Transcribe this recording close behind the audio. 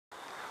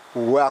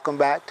Welcome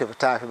back to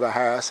Photography by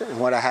Harrison, and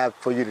what I have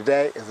for you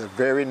today is a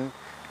very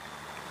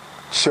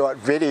short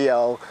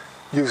video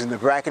using the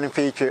bracketing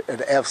feature of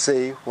the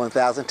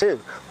FC1002,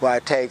 where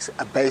it takes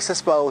a base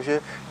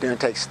exposure, then it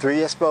takes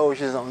 3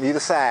 exposures on either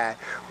side,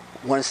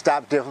 one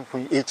stop different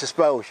from each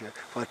exposure,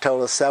 for a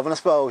total of 7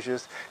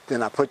 exposures.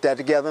 Then I put that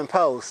together in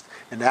post,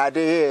 and the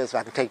idea is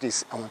I want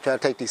to try to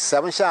take these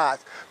 7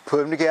 shots, put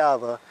them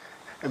together,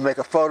 and make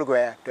a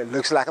photograph that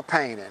looks like a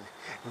painting.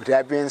 With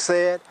that being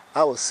said,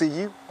 I will see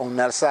you on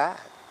the other side.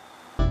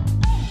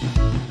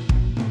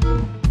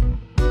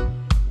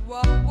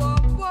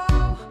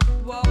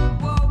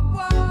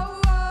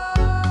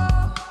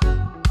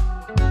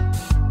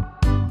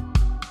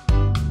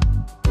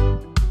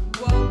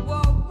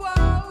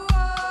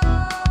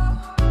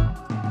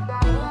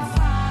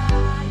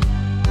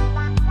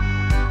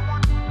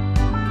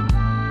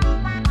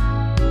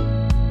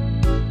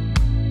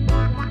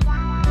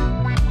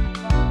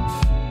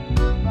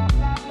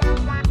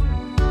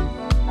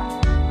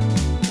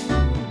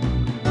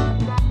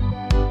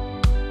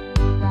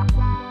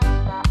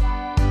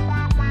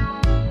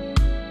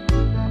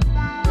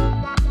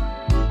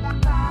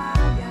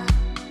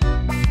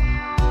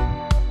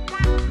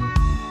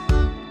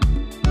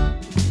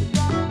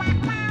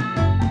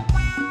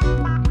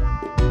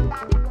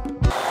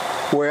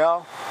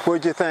 Well,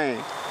 what'd you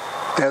think?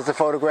 There's the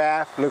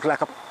photograph, looks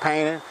like a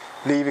painting.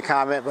 Leave a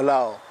comment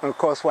below. And of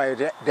course, while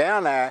you're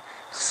down there,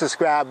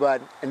 subscribe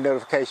button and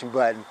notification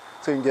button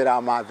so you can get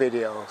all my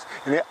videos.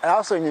 And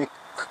also in your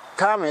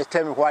comments,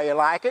 tell me why you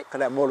like it, because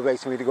that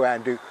motivates me to go out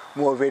and do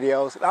more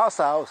videos. And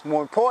also, it's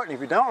more important,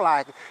 if you don't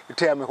like it, you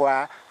tell me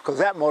why, because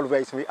that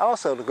motivates me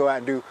also to go out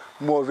and do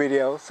more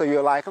videos so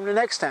you'll like them the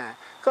next time.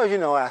 Because you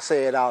know I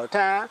say it all the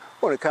time,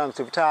 when it comes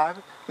to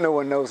photography, no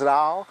one knows it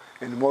all.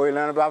 And the more you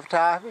learn about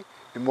photography,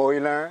 the more you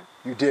learn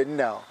you didn't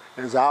know.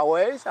 And as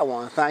always, I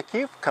want to thank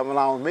you for coming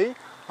along with me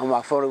on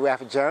my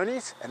photographic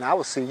journeys, and I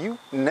will see you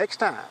next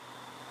time.